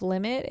safe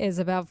limit is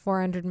about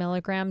 400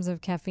 milligrams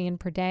of caffeine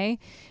per day.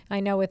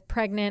 I know with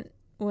pregnant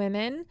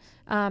women,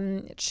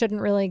 it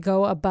shouldn't really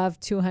go above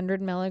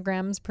 200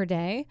 milligrams per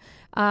day.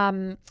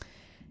 And,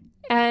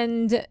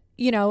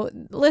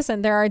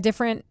 listen, there are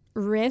different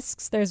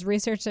risks. There's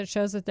research that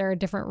shows that there are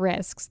different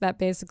risks that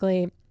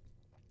basically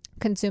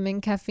consuming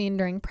caffeine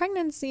during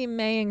pregnancy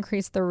may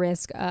increase the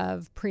risk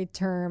of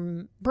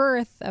preterm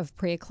birth, of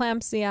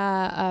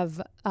preeclampsia, of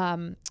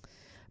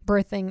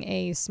birthing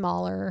a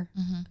smaller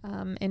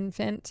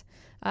infant,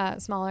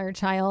 smaller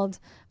child,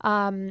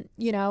 on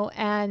the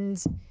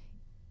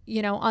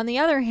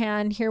other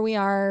hand, here we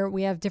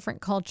have different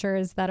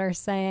cultures that are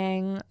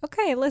saying,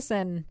 okay,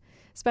 listen,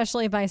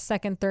 especially by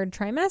second, third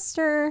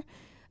trimester,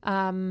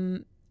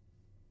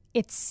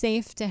 it's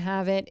safe to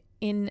have it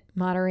in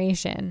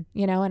moderation,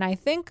 and I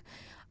think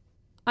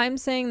I'm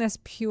saying this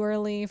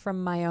purely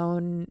from my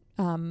own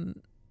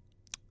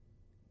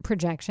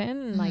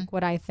projection, like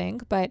what I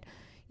think. But,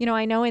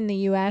 I know in the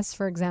US,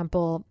 for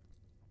example,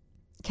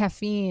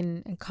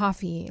 caffeine and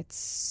coffee, it's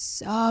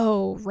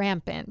so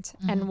rampant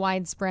and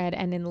widespread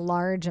and in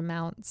large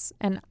amounts.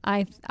 And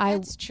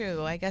that's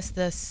true. I guess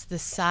the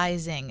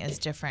sizing is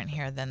different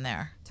here than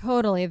there.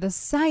 Totally. The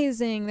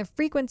sizing, the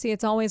frequency,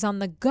 it's always on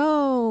the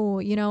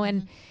go,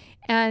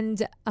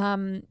 and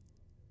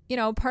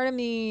part of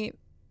me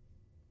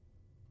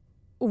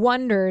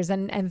wonders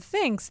and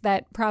thinks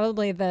that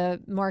probably the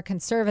more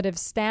conservative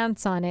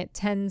stance on it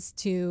tends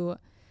to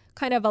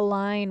kind of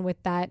align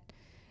with that,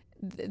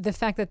 the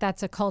fact that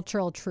that's a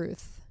cultural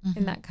truth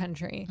in that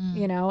country,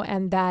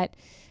 and that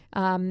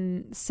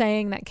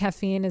saying that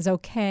caffeine is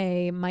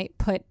okay might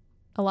put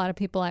a lot of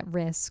people at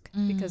risk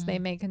because they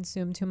may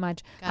consume too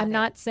much. I'm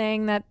not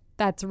saying that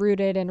that's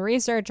rooted in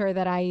research or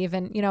that I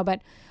even,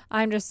 but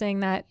I'm just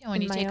saying that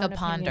when you take a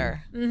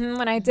ponder,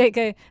 when I take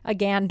a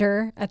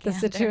gander at the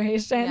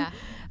situation.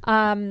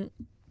 Yeah.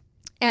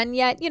 And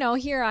yet,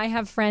 here I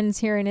have friends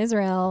here in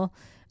Israel.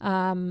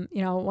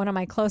 One of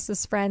my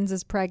closest friends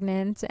is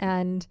pregnant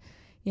and,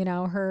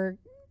 her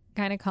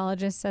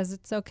gynecologist says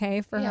it's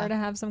okay for her to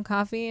have some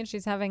coffee and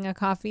she's having a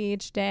coffee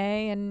each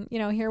day. And,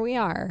 here we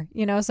are,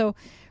 so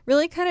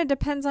really kind of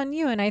depends on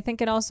you. And I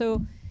think it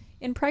also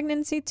in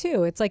pregnancy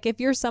too, it's like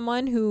if you're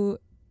someone who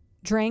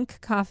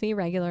drank coffee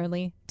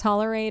regularly,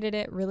 tolerated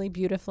it really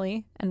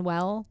beautifully and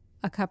well,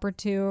 a cup or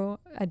two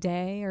a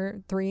day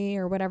or 3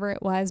 or whatever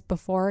it was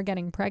before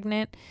getting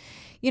pregnant,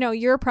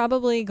 you're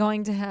probably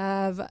going to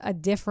have a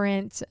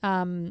different,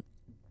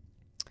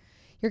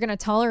 you're going to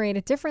tolerate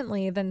it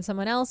differently than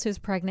someone else who's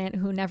pregnant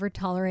who never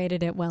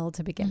tolerated it well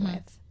to begin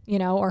with,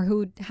 or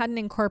who hadn't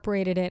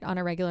incorporated it on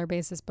a regular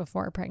basis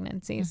before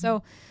pregnancy.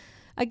 So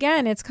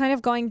again, it's kind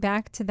of going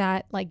back to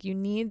that, like you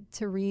need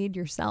to read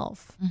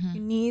yourself.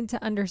 You need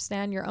to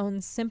understand your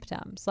own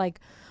symptoms. Like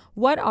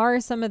what are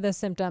some of the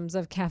symptoms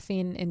of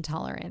caffeine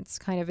intolerance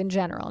kind of in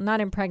general, not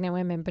in pregnant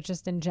women, but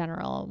just in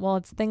general? Well,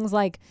 it's things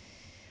like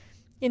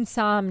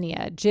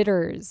insomnia,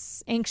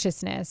 jitters,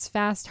 anxiousness,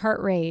 fast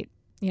heart rate,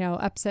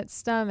 upset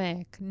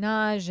stomach,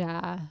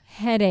 nausea,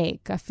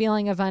 headache, a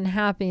feeling of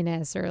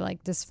unhappiness or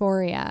like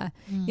dysphoria.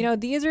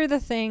 These are the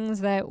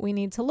things that we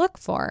need to look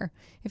for.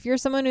 If you're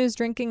someone who's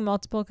drinking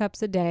multiple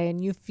cups a day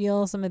and you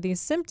feel some of these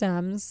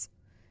symptoms,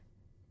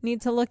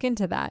 need to look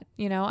into that.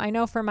 I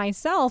know for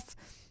myself,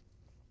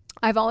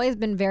 I've always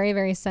been very,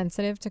 very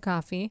sensitive to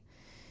coffee,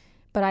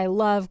 but I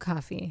love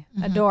coffee,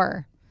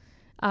 adore.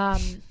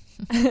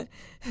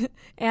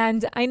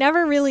 And I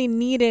never really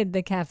needed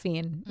the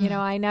caffeine.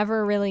 I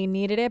never really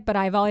needed it, but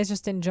I've always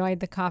just enjoyed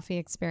the coffee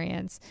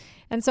experience.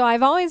 And so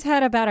I've always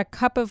had about a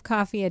cup of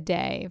coffee a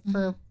day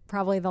for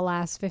probably the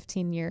last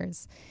 15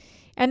 years.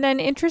 And then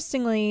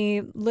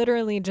interestingly,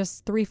 literally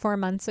just 3-4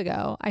 months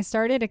ago, I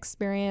started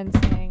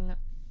experiencing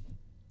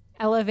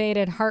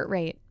elevated heart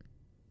rate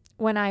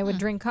when I would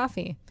drink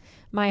coffee.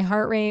 My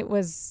heart rate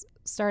was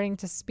starting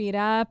to speed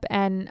up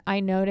and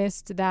I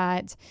noticed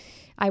that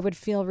I would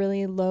feel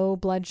really low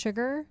blood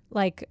sugar,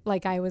 like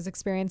I was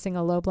experiencing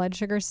a low blood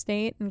sugar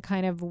state and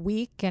kind of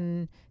weak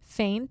and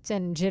faint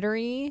and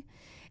jittery.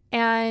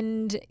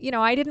 And,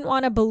 I didn't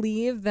want to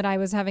believe that I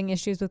was having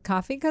issues with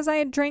coffee because I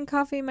had drank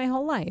coffee my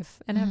whole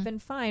life and have been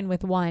fine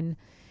with one.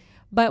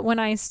 But when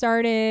I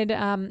started,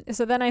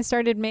 so then I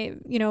started,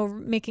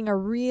 making a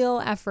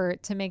real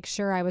effort to make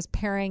sure I was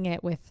pairing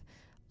it with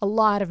a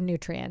lot of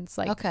nutrients,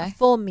 like a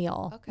full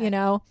meal,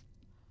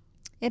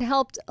 It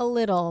helped a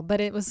little, but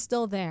it was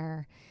still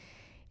there.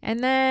 And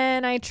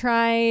then I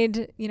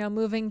tried,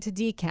 moving to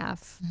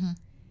decaf.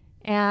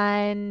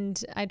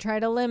 And I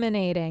tried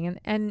eliminating.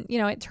 And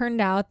it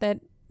turned out that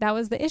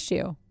was the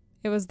issue.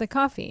 It was the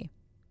coffee.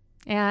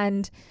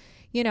 And,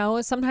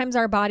 sometimes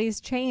our bodies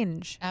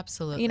change.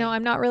 Absolutely.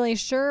 I'm not really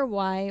sure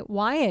why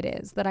it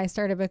is that I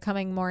started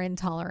becoming more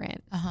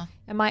intolerant.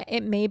 It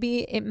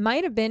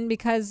might have been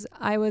because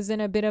I was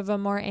in a bit of a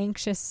more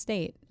anxious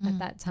state at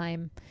that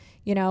time,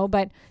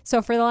 but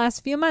so for the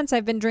last few months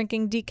I've been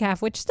drinking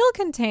decaf, which still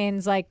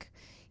contains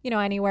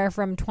anywhere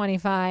from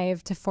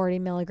 25 to 40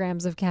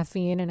 milligrams of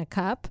caffeine in a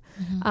cup.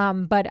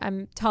 But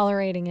I'm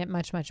tolerating it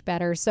much, much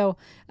better. So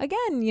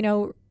again,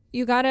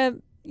 you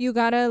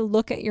gotta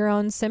look at your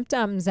own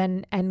symptoms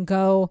and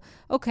go,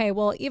 okay,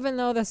 well, even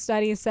though the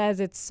study says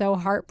it's so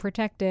heart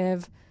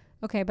protective,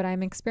 okay, but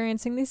I'm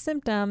experiencing these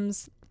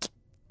symptoms.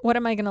 What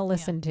am I going to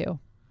listen to?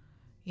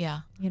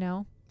 Yeah.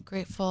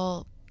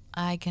 Grateful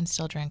I can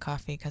still drink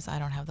coffee because I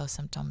don't have those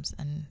symptoms,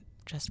 and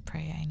just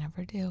pray I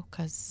never do,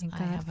 because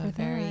I have a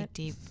very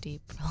deep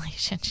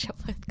relationship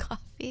with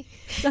coffee.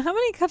 So how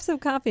many cups of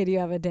coffee do you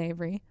have a day,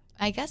 Brie?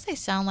 I guess I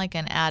sound like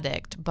an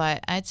addict,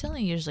 but it's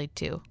only usually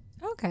 2.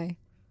 Okay.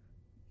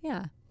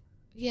 Yeah.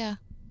 Yeah.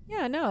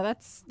 Yeah, no,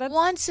 that's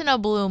once in a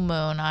blue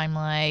moon, I'm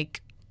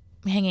like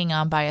hanging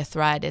on by a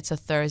thread. It's a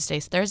Thursday.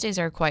 Thursdays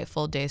are quite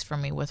full days for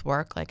me with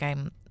work. Like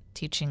I'm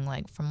teaching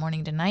from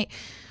morning to night,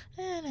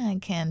 and I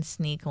can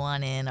sneak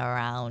one in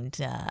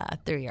around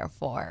 3 or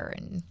 4,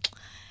 and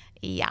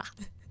yeah.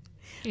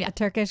 A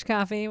Turkish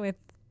coffee with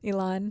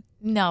Elon?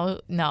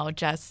 No,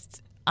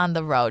 just on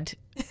the road.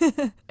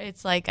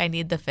 It's like I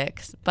need the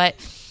fix. But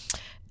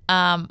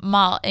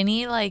Mal,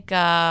 any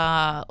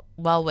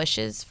well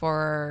wishes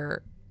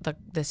for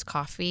this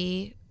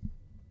coffee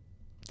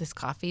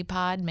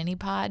pod, mini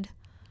pod?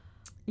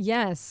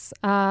 Yes.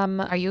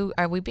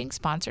 Are we being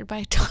sponsored by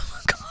a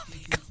coffee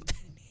company?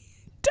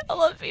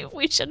 Tell me,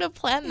 we should have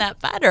planned that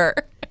better.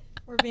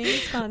 We're being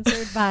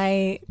sponsored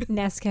by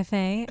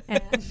Nescafe,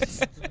 and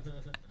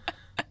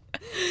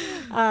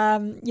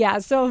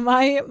so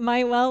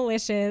my well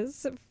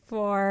wishes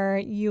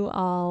for you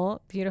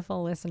all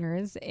beautiful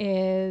listeners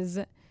is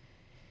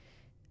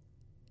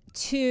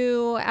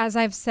to, as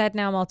I've said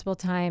now multiple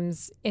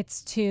times,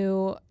 it's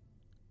to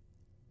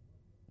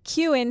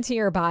cue into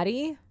your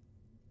body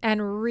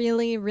and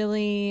really,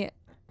 really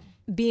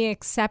be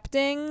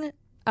accepting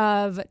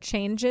of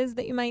changes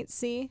that you might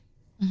see.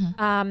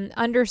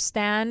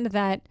 Understand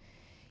that,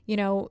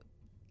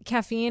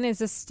 caffeine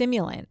is a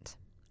stimulant.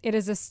 It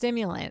is a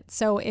stimulant.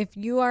 So if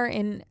you are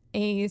in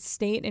a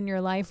state in your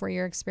life where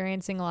you're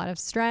experiencing a lot of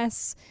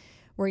stress,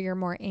 where you're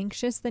more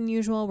anxious than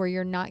usual, where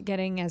you're not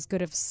getting as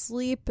good of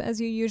sleep as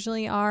you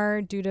usually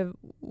are due to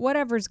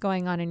whatever's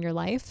going on in your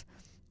life,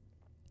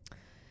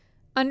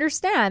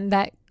 understand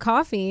that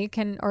caffeine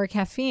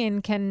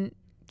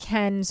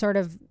can sort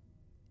of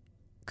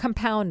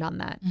compound on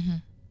that.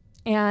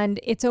 And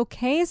it's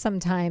okay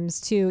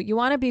sometimes you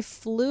want to be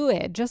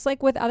fluid, just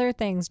like with other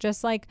things,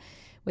 just like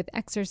with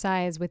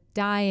exercise, with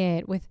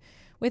diet, with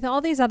all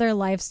these other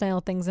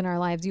lifestyle things in our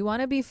lives. You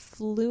want to be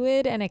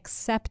fluid and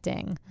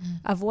accepting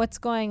of what's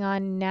going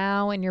on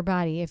now in your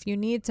body. If you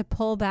need to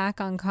pull back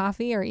on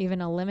coffee or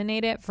even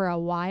eliminate it for a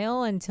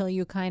while until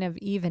you kind of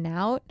even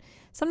out,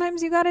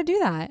 sometimes you got to do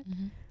that.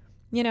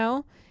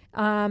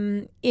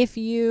 If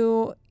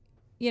you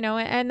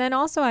and then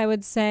also I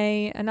would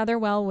say another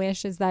well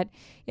wish is that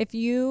if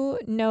you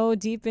know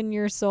deep in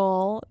your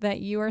soul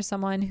that you are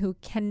someone who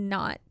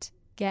cannot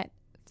get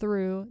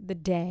through the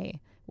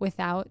day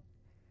without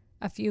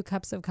a few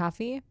cups of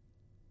coffee,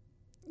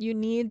 you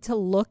need to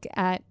look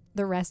at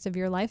the rest of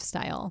your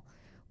lifestyle.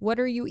 What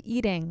are you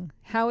eating?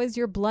 How is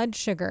your blood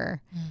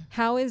sugar?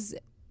 How is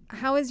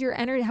your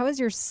energy? How is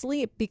your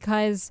sleep?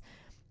 Because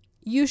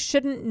you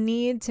shouldn't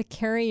need to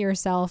carry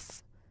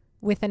yourself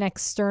with an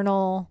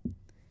external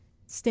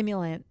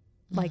stimulant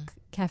like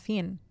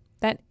caffeine.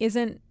 That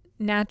isn't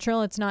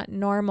natural. It's not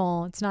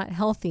normal. It's not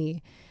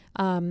healthy.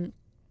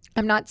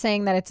 I'm not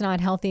saying that it's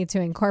not healthy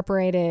to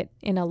incorporate it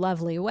in a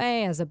lovely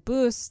way as a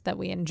boost, that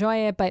we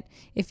enjoy it. But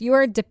if you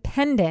are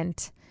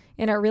dependent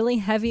in a really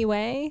heavy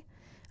way,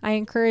 I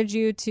encourage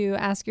you to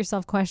ask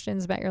yourself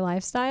questions about your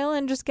lifestyle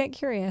and just get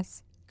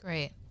curious.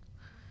 Great.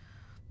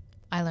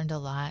 I learned a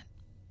lot.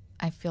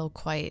 I feel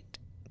quite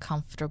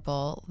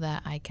comfortable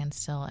that I can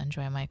still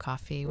enjoy my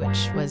coffee,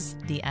 which was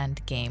the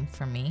end game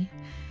for me.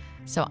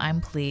 So I'm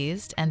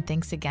pleased. And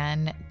thanks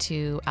again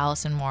to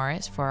Allison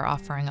Morris for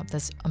offering up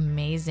this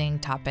amazing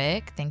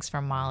topic. Thanks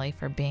for Molly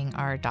for being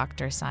our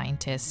doctor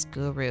scientist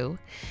guru.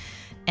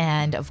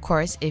 And of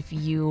course, if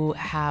you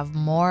have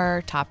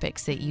more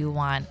topics that you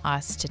want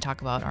us to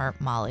talk about, or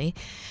Molly,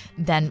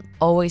 then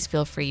always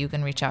feel free. You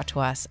can reach out to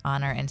us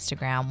on our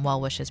Instagram,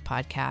 Well Wishes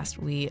Podcast.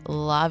 We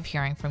love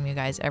hearing from you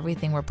guys.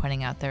 Everything we're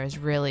putting out there is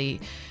really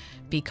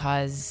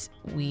because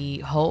we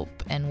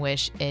hope and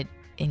wish it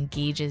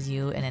engages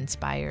you and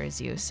inspires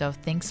you. So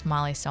thanks,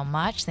 Molly, so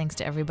much. Thanks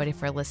to everybody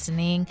for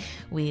listening.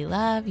 We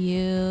love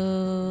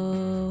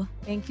you.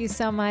 Thank you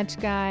so much,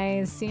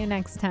 guys. See you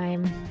next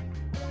time.